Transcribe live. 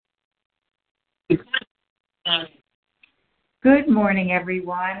Good morning,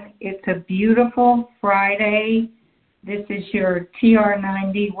 everyone. It's a beautiful Friday. This is your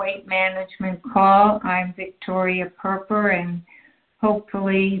TR90 weight management call. I'm Victoria Perper, and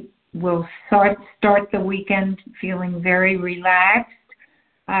hopefully we'll start the weekend feeling very relaxed.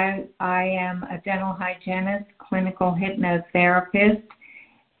 I am a dental hygienist, clinical hypnotherapist,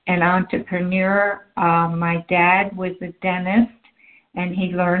 an entrepreneur. My dad was a dentist, and he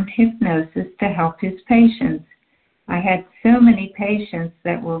learned hypnosis to help his patients. I had so many patients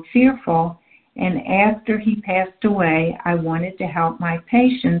that were fearful, and after he passed away, I wanted to help my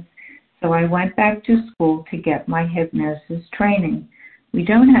patients, so I went back to school to get my hypnosis training. We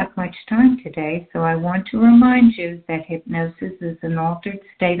don't have much time today, so I want to remind you that hypnosis is an altered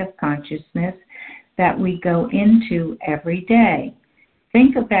state of consciousness that we go into every day.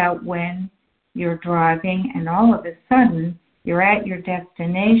 Think about when you're driving and all of a sudden you're at your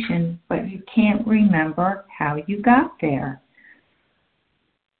destination, but you can't remember how you got there.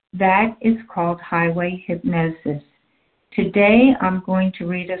 That is called highway hypnosis. Today I'm going to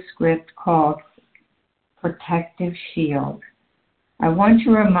read a script called Protective Shield. I want to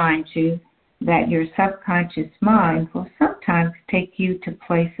remind you that your subconscious mind will sometimes take you to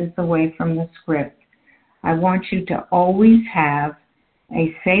places away from the script. I want you to always have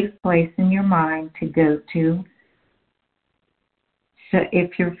a safe place in your mind to go to, so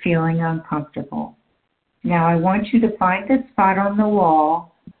if you're feeling uncomfortable. Now I want you to find a spot on the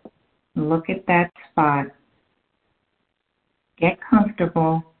wall. Look at that spot. Get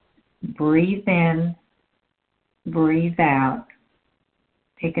comfortable. Breathe in. Breathe out.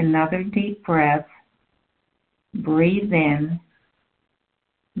 Take another deep breath. Breathe in.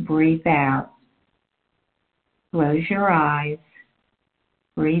 Breathe out. Close your eyes.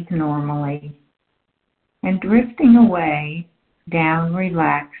 Breathe normally. And drifting away, down,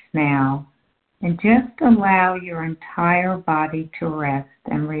 relax now, and just allow your entire body to rest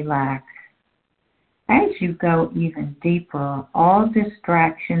and relax. As you go even deeper, all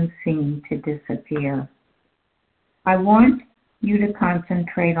distractions seem to disappear. I want you to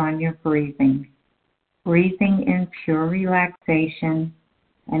concentrate on your breathing in pure relaxation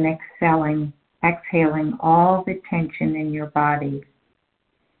and exhaling all the tension in your body.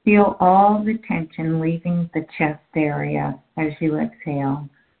 Feel all the tension leaving the chest area as you exhale.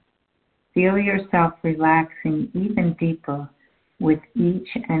 Feel yourself relaxing even deeper with each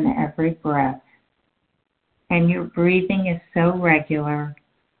and every breath. And your breathing is so regular,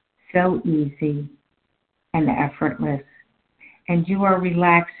 so easy, and effortless. And you are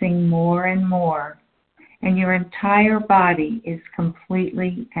relaxing more and more. And your entire body is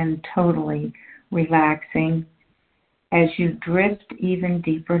completely and totally relaxing as you drift even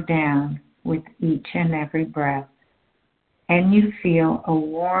deeper down with each and every breath. And you feel a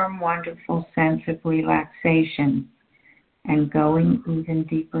warm, wonderful sense of relaxation and going even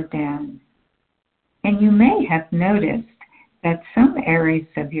deeper down. And you may have noticed that some areas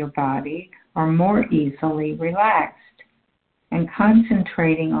of your body are more easily relaxed. And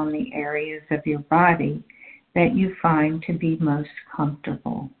concentrating on the areas of your body that you find to be most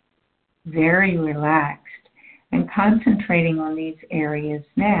comfortable, very relaxed, and concentrating on these areas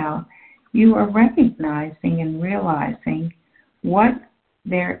now, you are recognizing and realizing what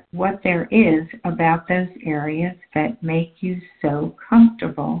there is about those areas that make you so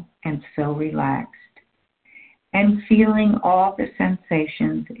comfortable and so relaxed, and feeling all the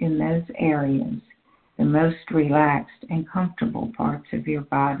sensations in those areas, the most relaxed and comfortable parts of your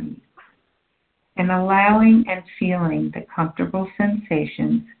body, and allowing and feeling the comfortable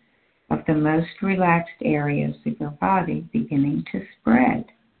sensations of the most relaxed areas of your body beginning to spread.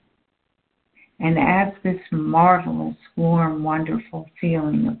 And as this marvelous, warm, wonderful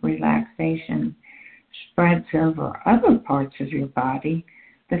feeling of relaxation spreads over other parts of your body,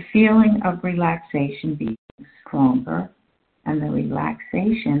 the feeling of relaxation becomes stronger, and the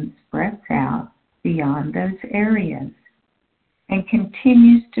relaxation spreads out beyond those areas and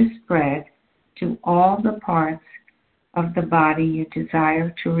continues to spread to all the parts of the body you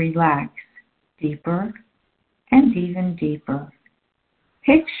desire to relax deeper and even deeper.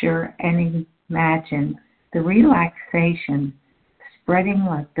 Picture and imagine the relaxation spreading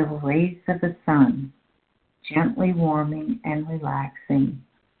like the rays of the sun, gently warming and relaxing,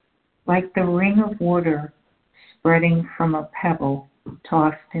 like the ring of water spreading from a pebble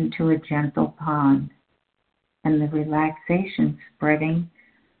tossed into a gentle pond, and the relaxation spreading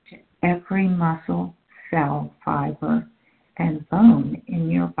to every muscle, cell, fiber, and bone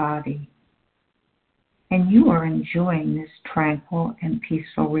in your body. And you are enjoying this tranquil and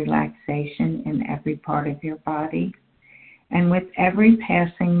peaceful relaxation in every part of your body. And with every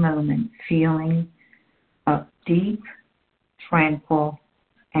passing moment, feeling of deep, tranquil,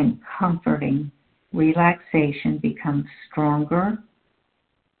 and comforting relaxation becomes stronger,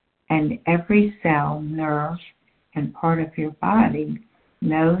 and every cell, nerve, and part of your body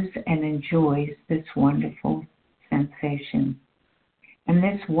knows and enjoys this wonderful sensation. And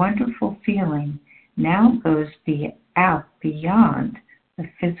this wonderful feeling now goes out beyond the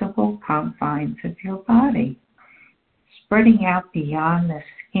physical confines of your body, spreading out beyond the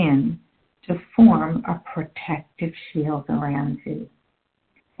skin to form a protective shield around you.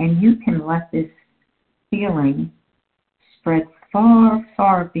 And you can let this feeling spread far,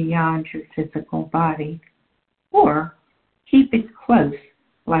 far beyond your physical body, or keep it close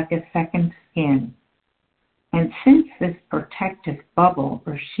like a second skin. And since this protective bubble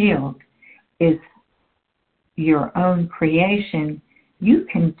or shield is your own creation, you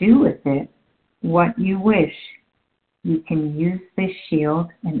can do with it what you wish. You can use this shield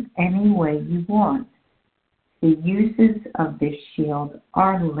in any way you want. The uses of this shield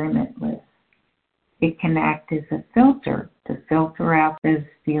are limitless. It can act as a filter to filter out those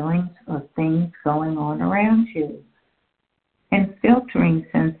feelings or things going on around you, and filtering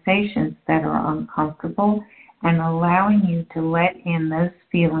sensations that are uncomfortable and allowing you to let in those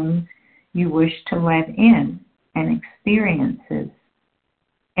feelings you wish to let in and experiences.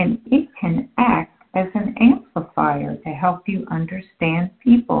 And it can act as an amplifier to help you understand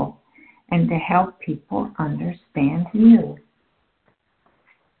people and to help people understand you.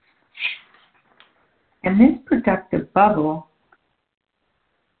 And this productive bubble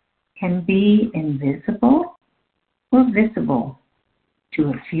can be invisible or visible to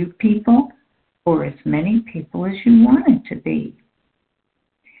a few people or as many people as you want it to be.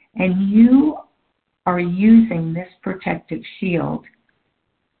 And you are using this protective shield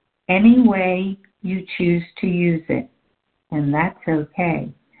any way you choose to use it. And that's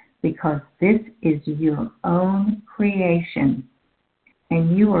okay, because this is your own creation.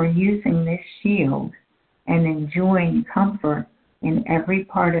 And you are using this shield and enjoying comfort in every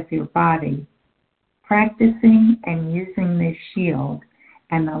part of your body, practicing and using this shield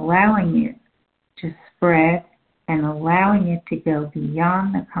and allowing it to spread and allowing it to go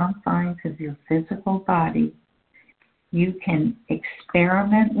beyond the confines of your physical body. You can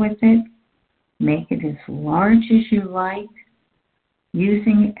experiment with it, make it as large as you like,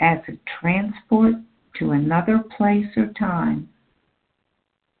 using it as a transport to another place or time.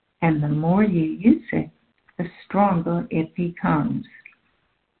 And the more you use it, the stronger it becomes.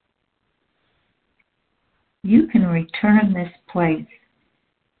 You can return this place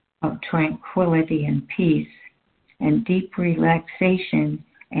of tranquility and peace and deep relaxation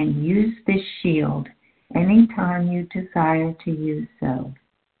and use this shield anytime you desire to use so.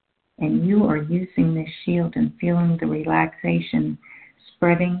 And you are using this shield and feeling the relaxation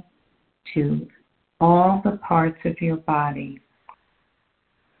spreading to all the parts of your body.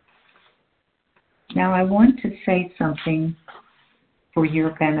 Now I want to say something for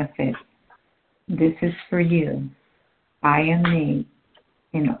your benefit. This is for you. I am me.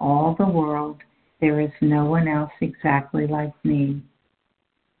 In all the world, there is no one else exactly like me.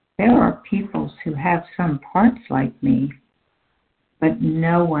 There are peoples who have some parts like me, but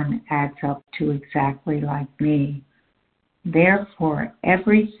no one adds up to exactly like me. Therefore,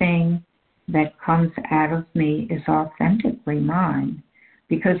 everything that comes out of me is authentically mine,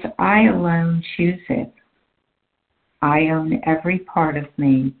 because I alone choose it. I own every part of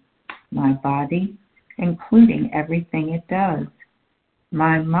me, my body, including everything it does,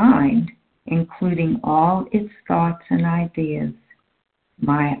 my mind, including all its thoughts and ideas,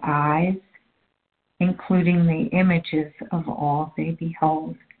 my eyes, including the images of all they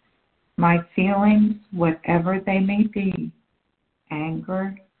behold, my feelings, whatever they may be,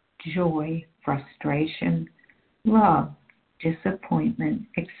 anger, joy, frustration, love, disappointment,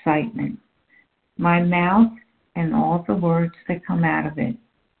 excitement, my mouth and all the words that come out of it,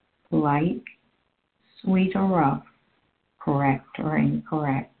 light, sweet or rough, correct or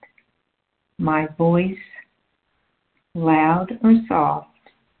incorrect, my voice, loud or soft,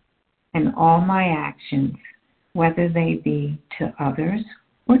 and all my actions, whether they be to others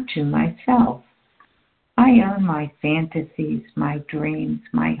or to myself. I own my fantasies, my dreams,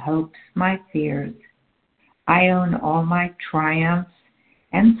 my hopes, my fears. I own all my triumphs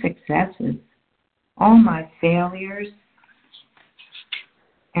and successes, all my failures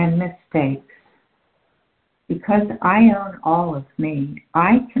and mistakes. Because I own all of me,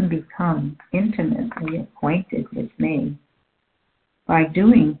 I can become intimately acquainted with me. By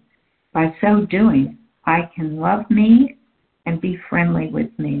so doing, I can love me and be friendly with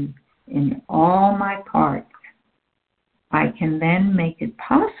me in all my parts. I can then make it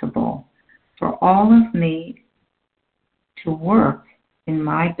possible for all of me to work in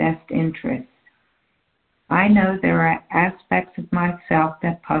my best interest. I know there are aspects of myself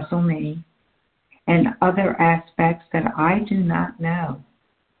that puzzle me and other aspects that I do not know.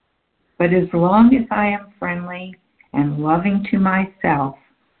 But as long as I am friendly and loving to myself,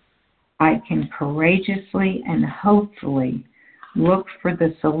 I can courageously and hopefully look for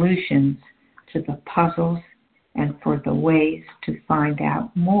the solutions to the puzzles and for the ways to find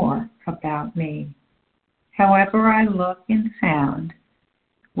out more about me. However I look and sound,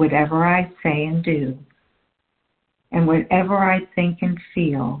 whatever I say and do, and whatever I think and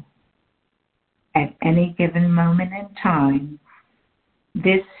feel at any given moment in time,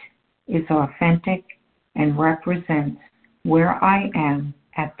 this is authentic and represents where I am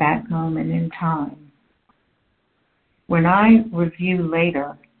at that moment in time. When I review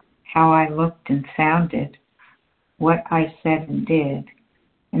later how I looked and sounded, what I said and did,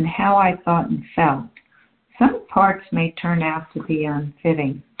 and how I thought and felt, some parts may turn out to be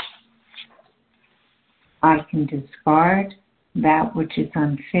unfitting. I can discard that which is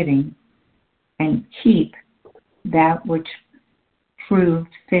unfitting and keep that which proved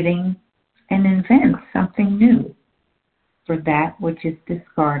fitting and invent something new. For that which is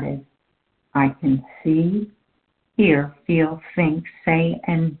discarded, I can see, hear, feel, think, say,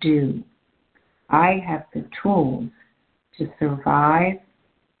 and do. I have the tools to survive,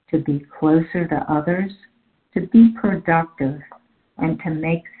 to be closer to others, to be productive, and to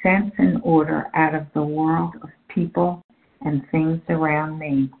make sense and order out of the world of people and things around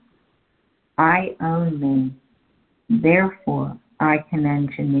me. I own me. Therefore, I can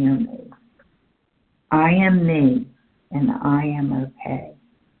engineer me. I am me, and I am okay.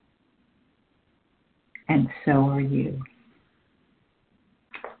 And so are you.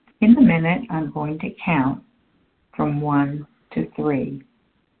 In a minute, I'm going to count from 1 to 3.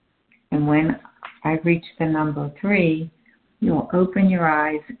 And when I reach the number 3, you'll open your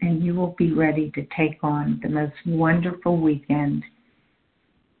eyes and you will be ready to take on the most wonderful weekend.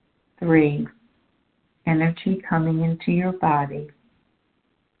 3, energy coming into your body.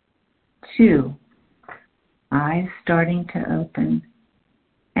 2, eyes starting to open.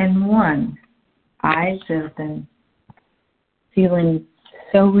 And 1, eyes open, feeling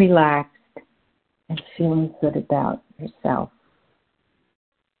so relaxed and feeling good about yourself.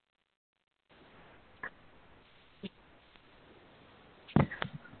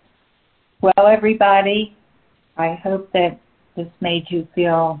 Well, everybody, I hope that this made you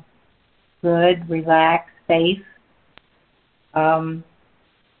feel good, relaxed, safe. I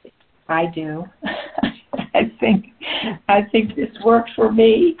do. I think this worked for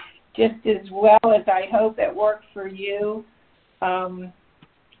me just as well as I hope it worked for you.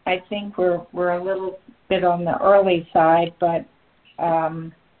 I think we're a little bit on the early side, but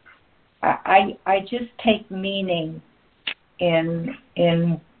I just take meaning in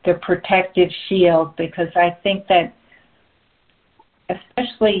the protective shield, because I think that,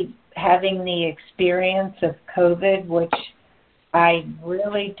 especially having the experience of COVID, which I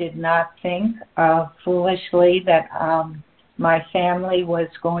really did not think foolishly that my family was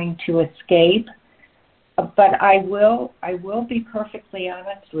going to escape. But I will be perfectly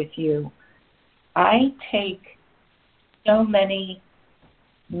honest with you. I take so many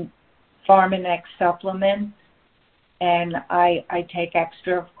Pharmanex supplements, and I take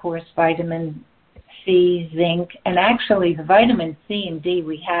extra, of course, vitamin C, zinc, and actually the vitamin C and D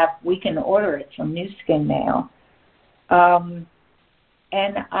we can order it from Nu Skin now.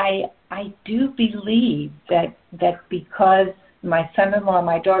 And I do believe that because my son-in-law and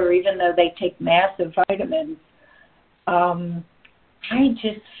my daughter, even though they take massive vitamins, I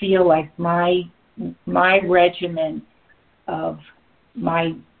just feel like my regimen of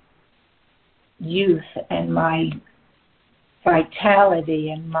my youth and my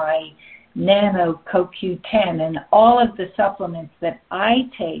vitality and my Nano CoQ10 and all of the supplements that I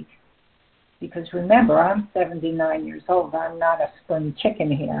take, because remember, I'm 79 years old. I'm not a spring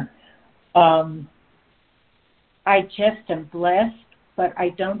chicken here. I just am blessed, but I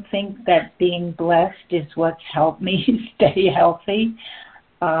don't think that being blessed is what's helped me stay healthy.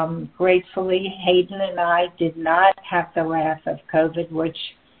 Gratefully, Hayden and I did not have the wrath of COVID, which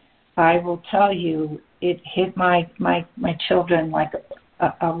I will tell you, it hit my children like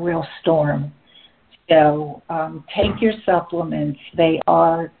a real storm. So take your supplements. They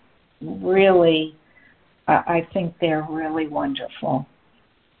are really, I think they're really wonderful.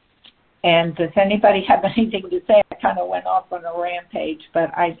 And does anybody have anything to say? I kind of went off on a rampage, but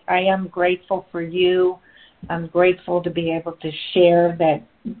I am grateful for you. I'm grateful to be able to share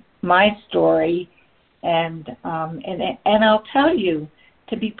my story, and I'll tell you,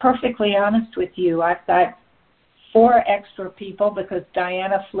 to be perfectly honest with you, I've got 4 extra people because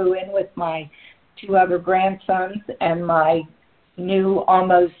Diana flew in with my 2 other grandsons and my new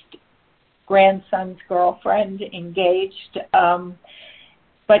almost grandson's girlfriend engaged.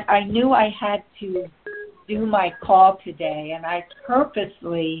 But I knew I had to do my call today, and I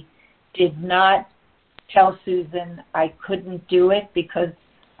purposely did not tell Susan I couldn't do it because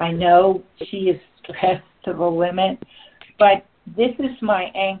I know she is stressed to the limit. But this is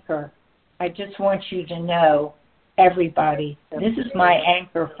my anchor. I just want you to know, everybody, this is my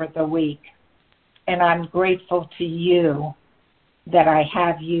anchor for the week. And I'm grateful to you that I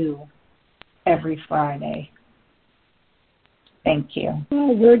have you every Friday. Thank you.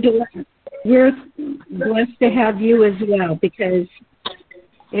 Well, we're blessed to have you as well because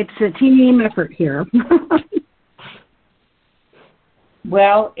it's a team effort here.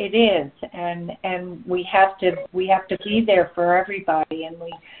 Well, it is, and we have to be there for everybody,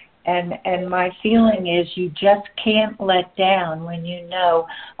 and my feeling is you just can't let down when you know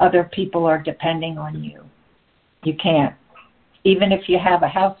other people are depending on you. You can't, even if you have a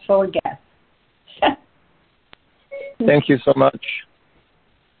house full of guests. Thank you so much.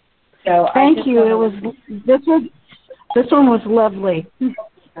 So thank you. This one was lovely. And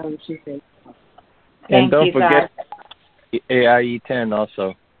don't forget the AIE 10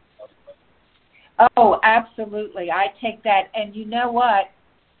 also. Oh, absolutely. I take that. And you know what?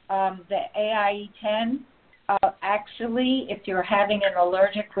 The AIE 10, actually, if you're having an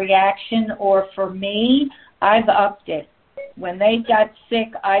allergic reaction, or for me, I've upped it. When they got sick,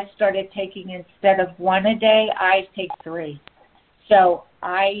 I started taking, instead of 1 a day, I take 3. So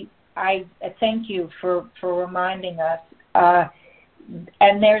I thank you for reminding us.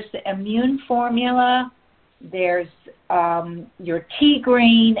 And there's the immune formula. There's your tea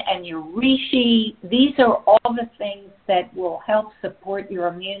green and your reishi. These are all the things that will help support your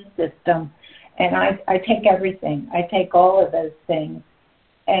immune system. And I take everything. I take all of those things.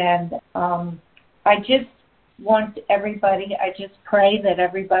 And I just want everybody, I just pray that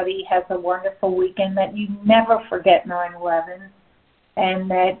everybody has a wonderful weekend, that you never forget 9/11, and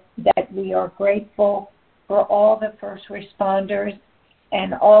that we are grateful for all the first responders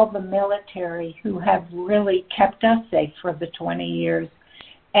and all the military who have really kept us safe for the 20 years.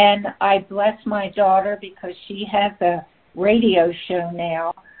 And I bless my daughter because she has a radio show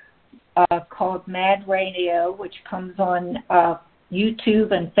now called Mad Radio, which comes on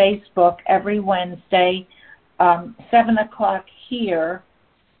YouTube and Facebook every Wednesday, 7 o'clock here,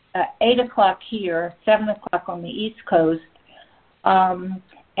 8 o'clock here, 7 o'clock on the East Coast.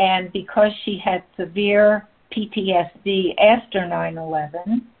 And because she had severe PTSD after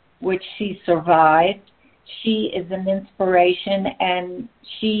 9/11, which she survived, she is an inspiration, and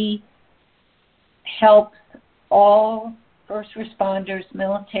she helps all first responders,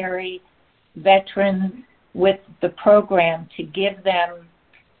 military, veterans with the program to give them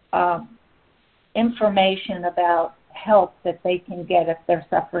information about help that they can get if they're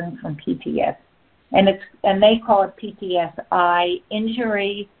suffering from PTSD. And they call it PTSI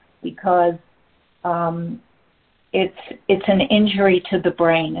injury because it's an injury to the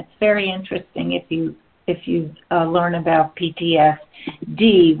brain. It's very interesting if you learn about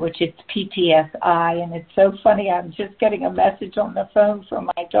PTSD, which is PTSI, and it's so funny. I'm just getting a message on the phone from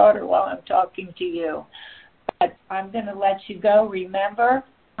my daughter while I'm talking to you. But I'm going to let you go. Remember,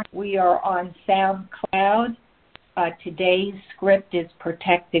 we are on SoundCloud. Today's script is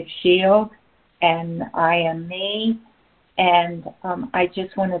Protective Shield, and I am me. And I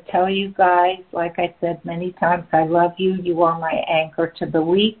just want to tell you guys, like I said many times, I love you. You are my anchor to the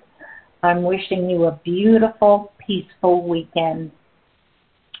week. I'm wishing you a beautiful, peaceful weekend.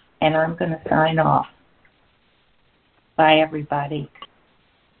 And I'm going to sign off. Bye, everybody.